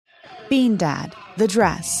Bean Dad, The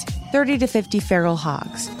Dress, 30 to 50 Feral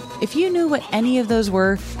Hogs. If you knew what any of those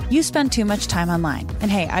were, you spend too much time online.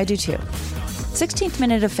 And hey, I do too. 16th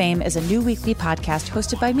Minute of Fame is a new weekly podcast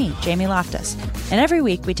hosted by me, Jamie Loftus. And every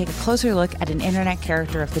week we take a closer look at an internet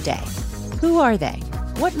character of the day. Who are they?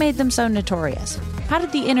 What made them so notorious? How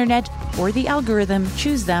did the internet or the algorithm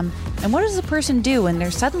choose them? And what does a person do when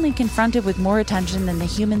they're suddenly confronted with more attention than the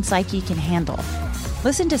human psyche can handle?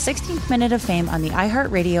 Listen to 16th Minute of Fame on the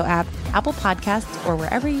iHeartRadio app, Apple Podcasts, or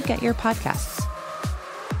wherever you get your podcasts.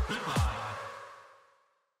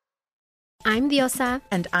 I'm Diosa.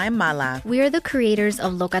 And I'm Mala. We are the creators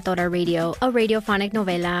of Locatora Radio, a radiophonic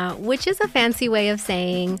novela, which is a fancy way of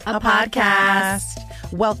saying a podcast.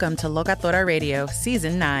 Welcome to Locatora Radio,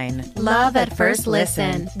 Season 9. Love at first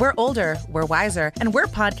listen. We're older, we're wiser, and we're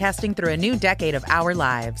podcasting through a new decade of our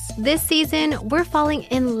lives. This season, we're falling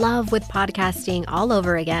in love with podcasting all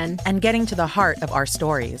over again. And getting to the heart of our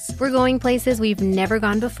stories. We're going places we've never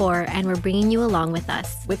gone before, and we're bringing you along with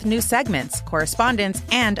us. With new segments, correspondence,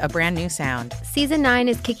 and a brand new sound. Season 9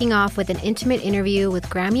 is kicking off with an intimate interview with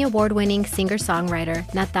Grammy Award-winning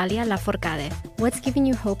singer-songwriter Natalia Lafourcade. What's giving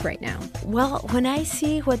you hope right now? Well, when I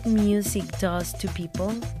see what music does to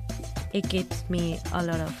people, it gives me a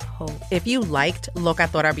lot of hope. If you liked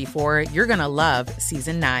Locatora before, you're going to love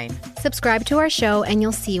Season 9. Subscribe to our show and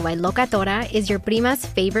you'll see why Locatora is your prima's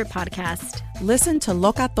favorite podcast. Listen to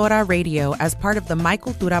Locatora Radio as part of the My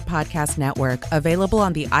Cultura Podcast Network, available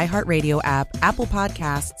on the iHeartRadio app, Apple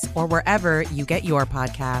Podcasts, or wherever you get your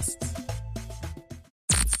podcasts.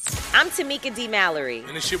 I'm Tamika D. Mallory.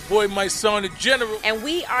 And it's your boy, my son, the General. And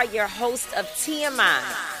we are your hosts of TMI.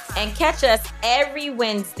 And catch us every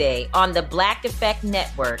Wednesday on the Black Effect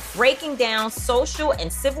Network, breaking down social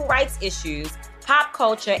and civil rights issues, pop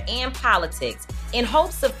culture, and politics in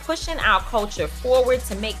hopes of pushing our culture forward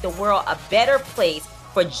to make the world a better place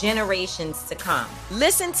for generations to come.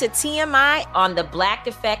 Listen to TMI on the Black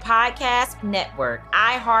Effect Podcast Network,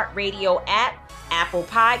 iHeartRadio app, Apple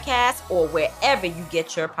Podcasts, or wherever you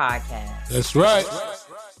get your podcasts. That's right.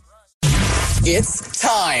 It's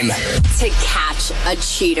time to catch a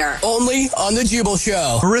cheater. Only on the Jubal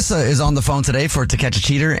Show. Marissa is on the phone today for To Catch a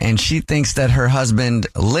Cheater, and she thinks that her husband,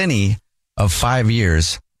 Lenny, of 5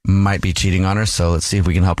 years, might be cheating on her. So let's see if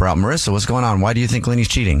we can help her out. Marissa, what's going on? Why do you think Lenny's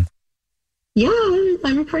cheating? Yeah,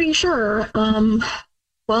 I'm pretty sure.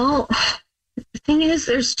 Well, the thing is,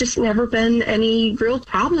 there's just never been any real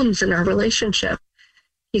problems in our relationship.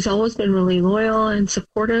 He's always been really loyal and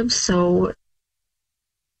supportive, so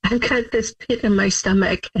I've got this pit in my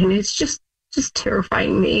stomach, and it's just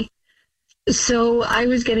terrifying me. So I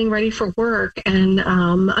was getting ready for work, and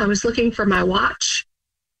I was looking for my watch.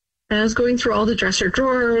 And I was going through all the dresser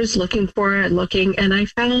drawers, looking for it, and I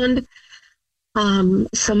found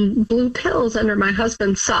some blue pills under my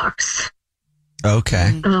husband's socks.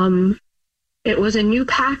 Okay. It was a new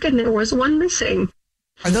pack, and there was one missing.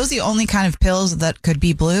 Are those the only kind of pills that could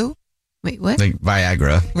be blue? Wait, what? Like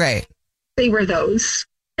Viagra. Right. They were those.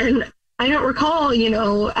 And I don't recall,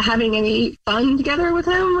 having any fun together with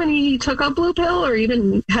him when he took a blue pill or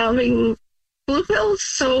even having blue pills.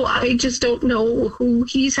 So I just don't know who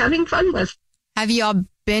he's having fun with. Have y'all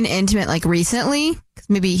been intimate like recently? 'Cause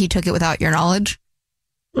maybe he took it without your knowledge.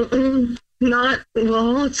 Not,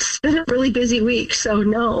 well, it's been a really busy week, so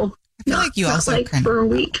no. I feel like you also kind for of, a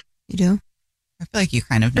week. You do? I feel like you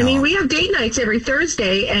kind of know. I mean, we have date nights every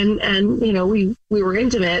Thursday, and we were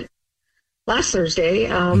intimate last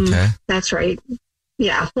Thursday. Okay. That's right.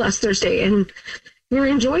 Yeah, last Thursday, and we were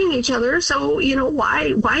enjoying each other. So,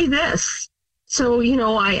 why this? So,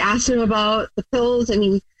 I asked him about the pills,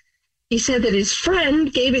 and he said that his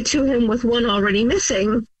friend gave it to him with one already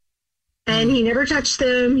missing, and he never touched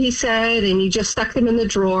them, he said, and he just stuck them in the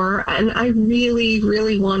drawer. And I really,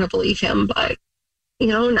 really want to believe him, but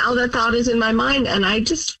now that thought is in my mind, and I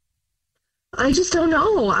just don't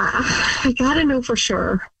know. I gotta know for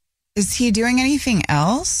sure. Is he doing anything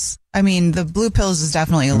else? I mean, the blue pills is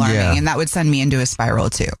definitely alarming, and that would send me into a spiral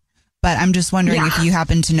too. But I'm just wondering if you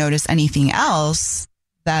happen to notice anything else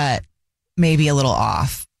that may be a little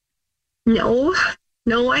off. No,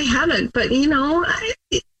 I haven't. But,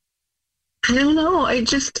 I don't know.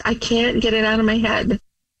 I can't get it out of my head.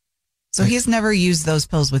 So he's never used those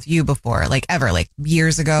pills with you before, like ever, like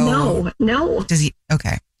years ago? No. Does he?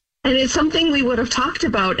 Okay. And it's something we would have talked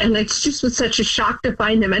about, and it's just was such a shock to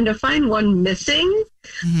find them and to find one missing.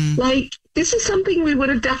 Mm-hmm. Like, this is something we would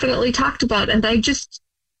have definitely talked about, and I just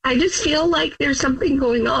feel like there's something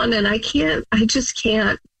going on, and I can't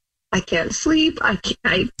sleep.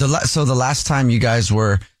 So the last time you guys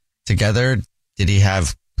were together, did he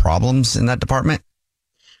have problems in that department?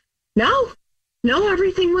 No,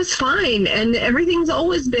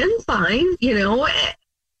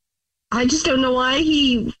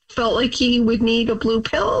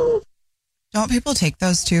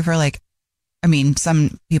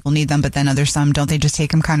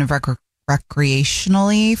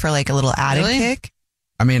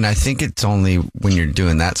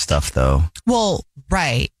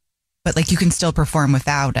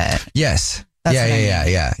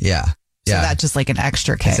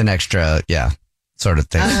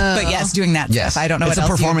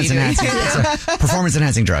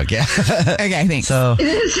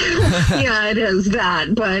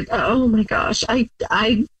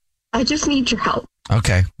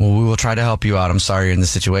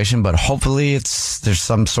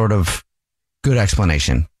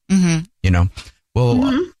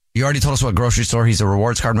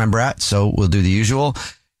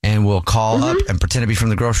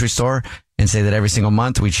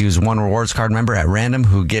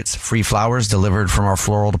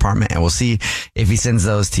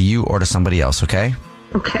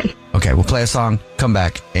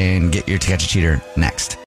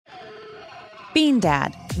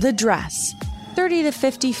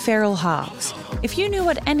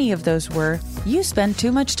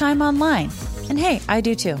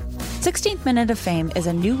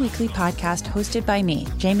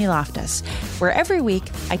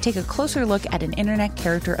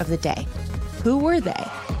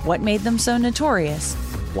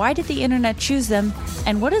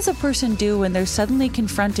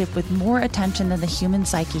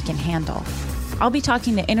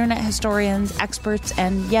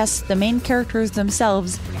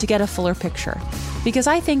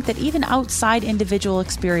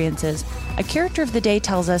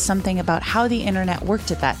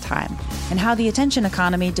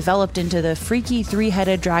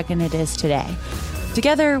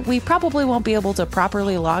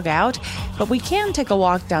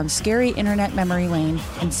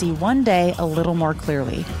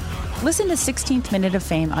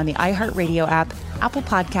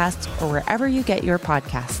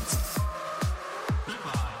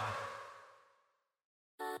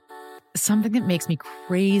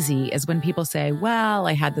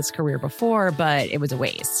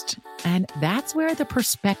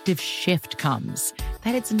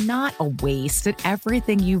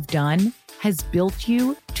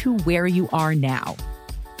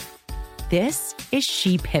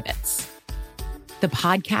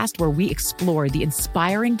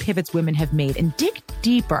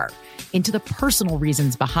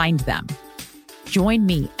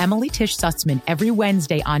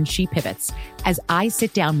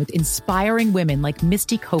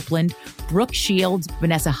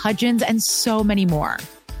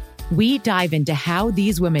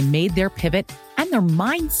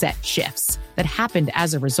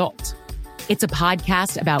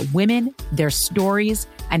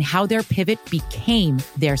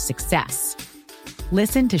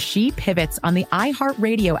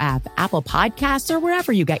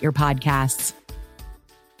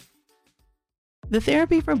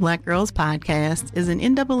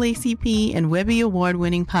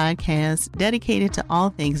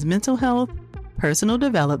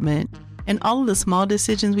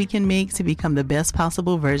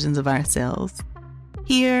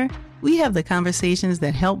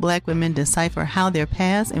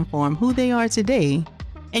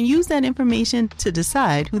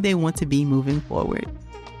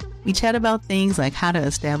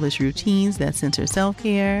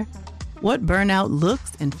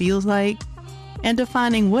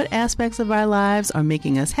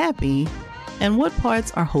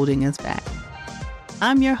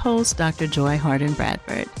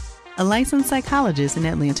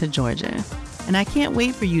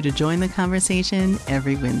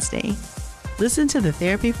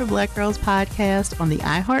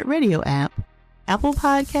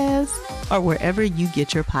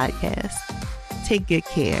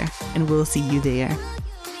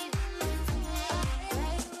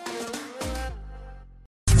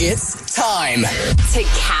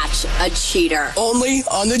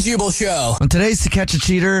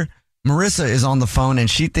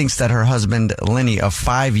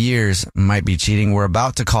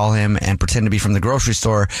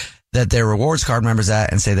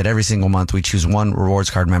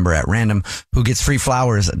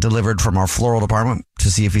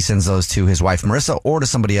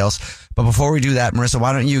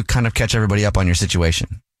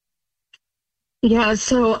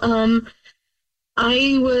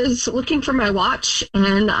 I was looking for my watch,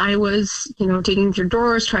 and I was, digging through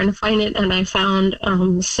drawers trying to find it, and I found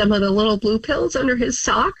some of the little blue pills under his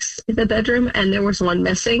socks in the bedroom, and there was one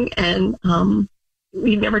missing, and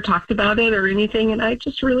we never talked about it or anything, and I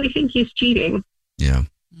just really think he's cheating. Yeah.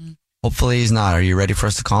 Hopefully he's not. Are you ready for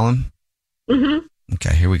us to call him? Mm-hmm.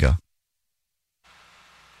 Okay, here we go.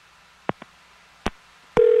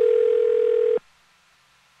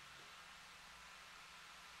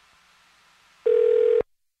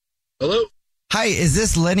 Hello? Hi, is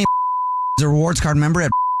this Lenny, a rewards card member at...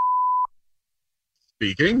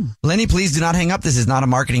 Speaking. Lenny, please do not hang up. This is not a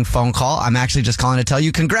marketing phone call. I'm actually just calling to tell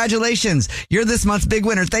you congratulations. You're this month's big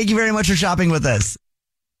winner. Thank you very much for shopping with us.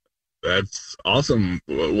 That's awesome.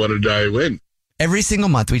 What did I win? Every single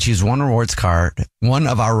month, we choose one rewards card, one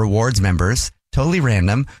of our rewards members, totally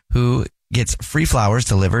random, who gets free flowers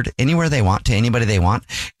delivered anywhere they want to anybody they want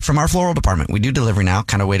from our floral department. We do delivery now,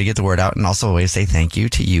 kind of a way to get the word out and also a way to say thank you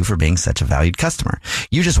to you for being such a valued customer.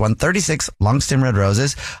 You just won 36 long stem red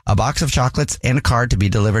roses, a box of chocolates, and a card to be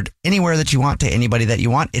delivered anywhere that you want to anybody that you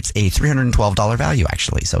want. It's a $312 value,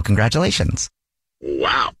 actually. So congratulations.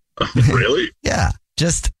 Wow. Really? Yeah.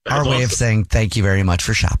 Just That's our way awesome. of saying thank you very much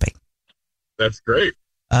for shopping. That's great.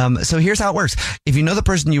 So here's how it works. If you know the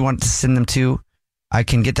person you want to send them to, I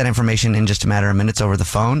can get that information in just a matter of minutes over the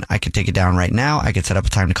phone. I could take it down right now. I could set up a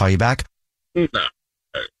time to call you back. No.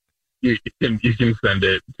 You can send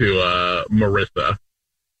it to Marissa.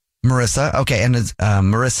 Marissa. Okay. And it's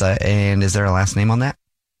Marissa. And is there a last name on that?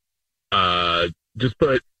 Just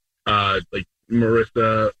put like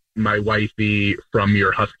Marissa, my wifey from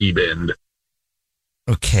your Husky Bend.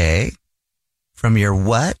 Okay. From your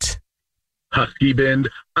what? Husky Bend.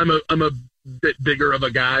 I'm a bit bigger of a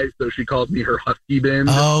guy, so she called me her Husky Bend.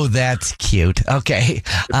 Oh, that's cute. Okay.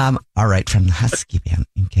 All right. From the Husky Band.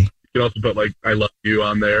 Okay. You can also put like I love you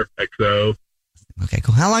on there. XO. Okay,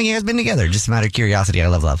 cool. How long you guys been together? Just a matter of curiosity. I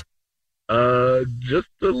love love. Just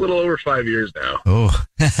a little over 5 years now. Oh,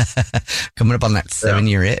 coming up on that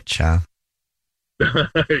 7-year itch, huh?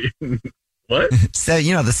 What? So,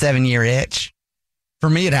 the 7-year itch. For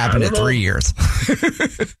me, it happened at 3 years.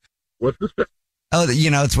 What's the Oh,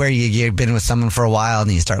 it's where you've been with someone for a while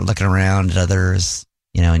and you start looking around at others,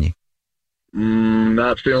 and you.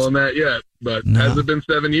 Not feeling that yet, but hasn't been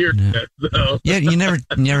 7 years yet. So. Yeah, you never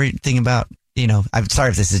think about, I'm sorry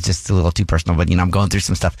if this is just a little too personal, but, I'm going through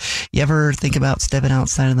some stuff. You ever think about stepping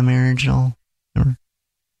outside of the marriage at all? Ever?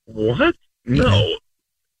 What? No.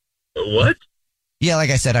 What? Yeah, like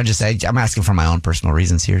I said, I'm asking for my own personal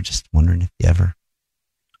reasons here. Just wondering if you ever.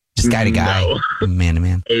 Just guy to guy, man to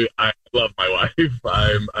man. I love my wife.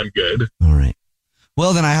 I'm good. All right.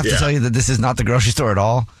 Well, then I have to tell you that this is not the grocery store at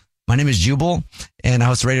all. My name is Jubal, and I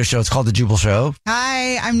host a radio show. It's called The Jubal Show.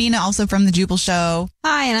 Hi, I'm Nina, also from The Jubal Show.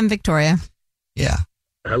 Hi, and I'm Victoria. Yeah.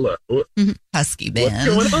 Hello. Husky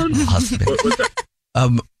Band. What's going on? Husky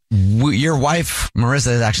Band. Your wife,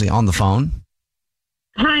 Marissa, is actually on the phone.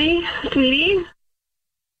 Hi, sweetie.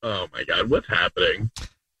 Oh, my God. What's happening?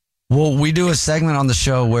 Well, we do a segment on the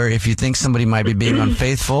show where if you think somebody might be being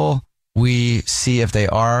unfaithful, we see if they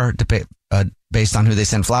are based on who they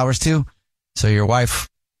send flowers to. So your wife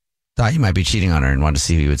thought you might be cheating on her and wanted to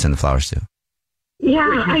see who you would send the flowers to.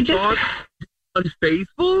 Yeah, I just...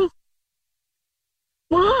 Unfaithful?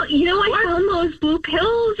 Well, I found those blue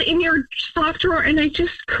pills in your sock drawer, and I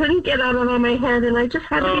just couldn't get out of my head, and I just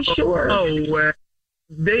had to be sure. Oh,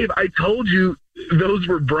 Dave, I told you those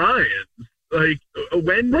were Brian's. Like,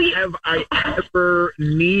 when have I ever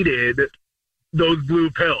needed those blue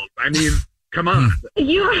pills? I mean, come on.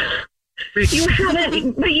 You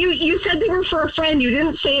haven't, but you said they were for a friend. You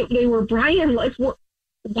didn't say they were Brian. Like,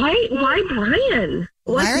 why Brian?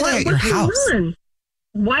 Why are they at your house?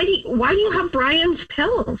 Why do you have Brian's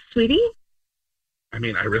pills, sweetie? I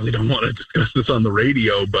mean, I really don't want to discuss this on the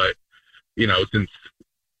radio, but, since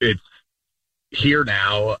it's here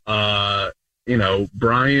now,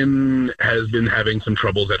 Brian has been having some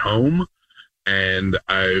troubles at home, and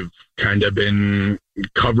I've kind of been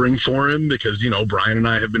covering for him because, Brian and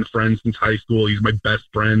I have been friends since high school. He's my best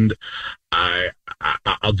friend.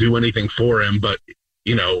 I'll do anything for him, but,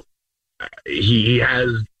 he has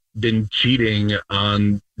been cheating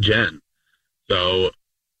on Jen. So.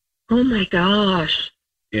 Oh my gosh.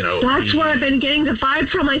 That's where I've been getting the vibe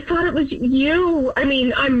from. I thought it was you. I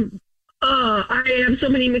mean, I have so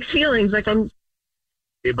many mixed feelings. Like I'm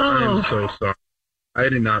so sorry. I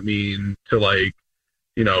did not mean to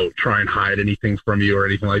try and hide anything from you or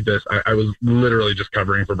anything like this. I was literally just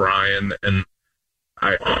covering for Brian, and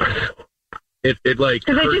it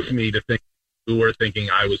hurts me to think you were thinking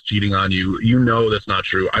I was cheating on you. That's not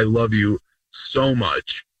true. I love you so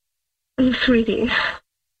much, Oh, sweetie.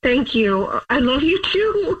 Thank you. I love you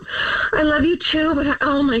too. I love you too, but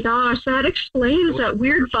oh my gosh, that explains that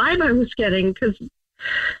weird vibe I was getting because,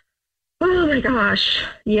 oh my gosh.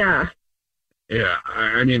 Yeah. Yeah.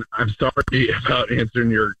 I mean, I'm sorry about answering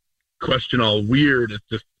your question all weird. It's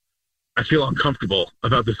just, I feel uncomfortable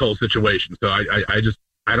about this whole situation. So I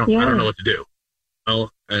don't know what to do. Oh,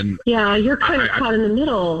 and yeah, you're kind of caught in the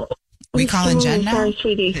middle. We calling Jen now? Sorry,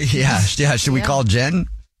 sweetie. Yeah. Should we call Jen?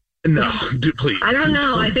 No, please. I don't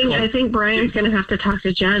know. I think Brian's going to have to talk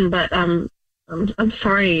to Jen, but I'm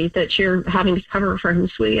sorry that you're having to cover for him,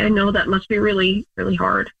 sweetie. I know that must be really, really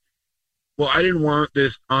hard. Well, I didn't want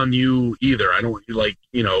this on you either. I don't want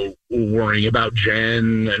you, worrying about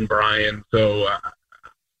Jen and Brian. So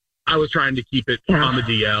I was trying to keep it on the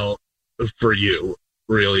DL for you,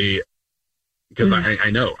 really, because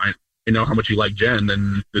I know how much you like Jen,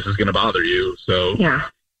 and this is going to bother you. So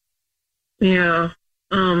yeah.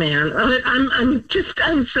 Oh man,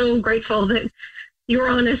 I'm so grateful that you're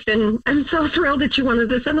honest, and I'm so thrilled that you wanted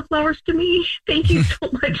to send the flowers to me. Thank you so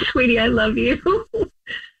much, sweetie. I love you.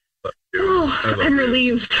 I'm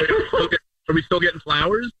relieved. Are we still getting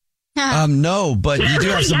flowers? No, but you do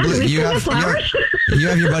have some blue. You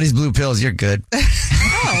have your buddy's blue pills. You're good. Now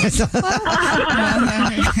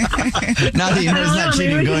that you know it's not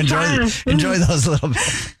cheating, go enjoy those a little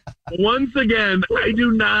bit. Once again, I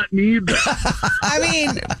do not need that. I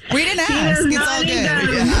mean, we didn't ask. It's all good.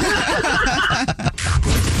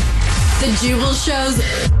 The Jubal Show's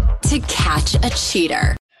to catch a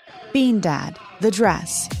cheater. Bean Dad, The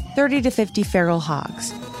Dress, 30 to 50 Feral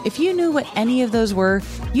Hogs. If you knew what any of those were,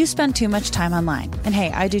 you spend too much time online. And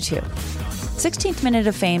hey, I do too. 16th Minute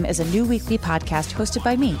of Fame is a new weekly podcast hosted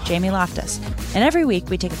by me, Jamie Loftus. And every week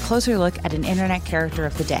we take a closer look at an internet character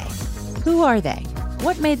of the day. Who are they?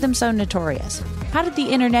 What made them so notorious? How did the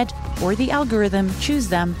internet or the algorithm choose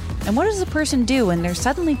them? And what does a person do when they're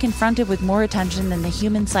suddenly confronted with more attention than the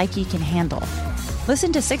human psyche can handle?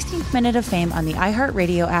 Listen to 16th Minute of Fame on the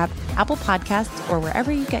iHeartRadio app, Apple Podcasts, or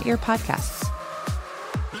wherever you get your podcasts.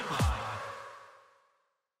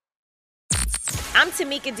 I'm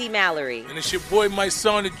Tamika D. Mallory. And it's your boy, my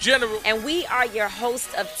son, the General. And we are your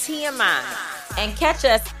hosts of TMI. And catch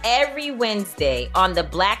us every Wednesday on the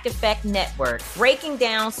Black Effect Network, breaking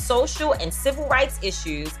down social and civil rights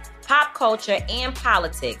issues, pop culture, and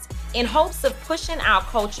politics in hopes of pushing our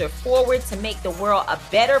culture forward to make the world a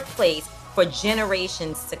better place for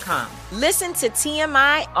generations to come. Listen to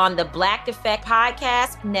TMI on the Black Effect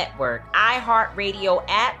Podcast Network, iHeartRadio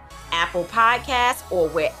app, Apple Podcasts, or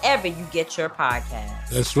wherever you get your podcasts.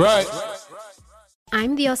 That's right.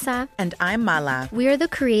 I'm Diosa. And I'm Mala. We are the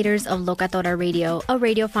creators of Locatora Radio, a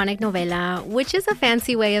radiophonic novela, which is a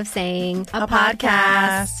fancy way of saying a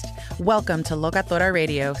podcast. Welcome to Locatora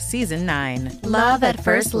Radio, Season 9. Love at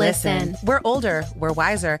first listen. We're older, we're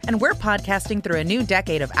wiser, and we're podcasting through a new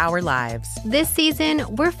decade of our lives. This season,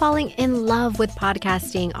 we're falling in love with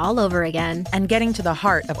podcasting all over again. And getting to the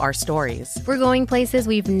heart of our stories. We're going places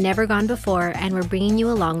we've never gone before, and we're bringing you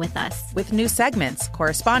along with us. With new segments,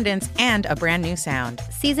 correspondence, and a brand new sound.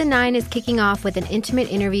 Season 9 is kicking off with an intimate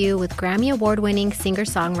interview with Grammy Award-winning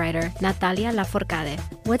singer-songwriter Natalia Lafourcade.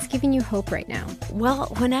 What's giving you hope right now? Well,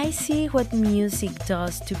 when I see what music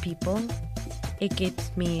does to people, it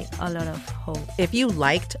gives me a lot of hope. If you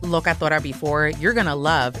liked Locatora before, you're going to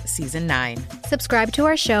love Season 9. Subscribe to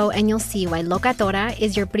our show and you'll see why Locatora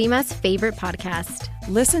is your prima's favorite podcast.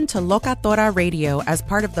 Listen to Locatora Radio as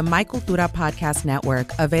part of the My Cultura Podcast Network,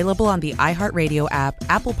 available on the iHeartRadio app,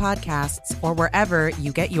 Apple Podcasts, or wherever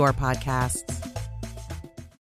you get your podcasts.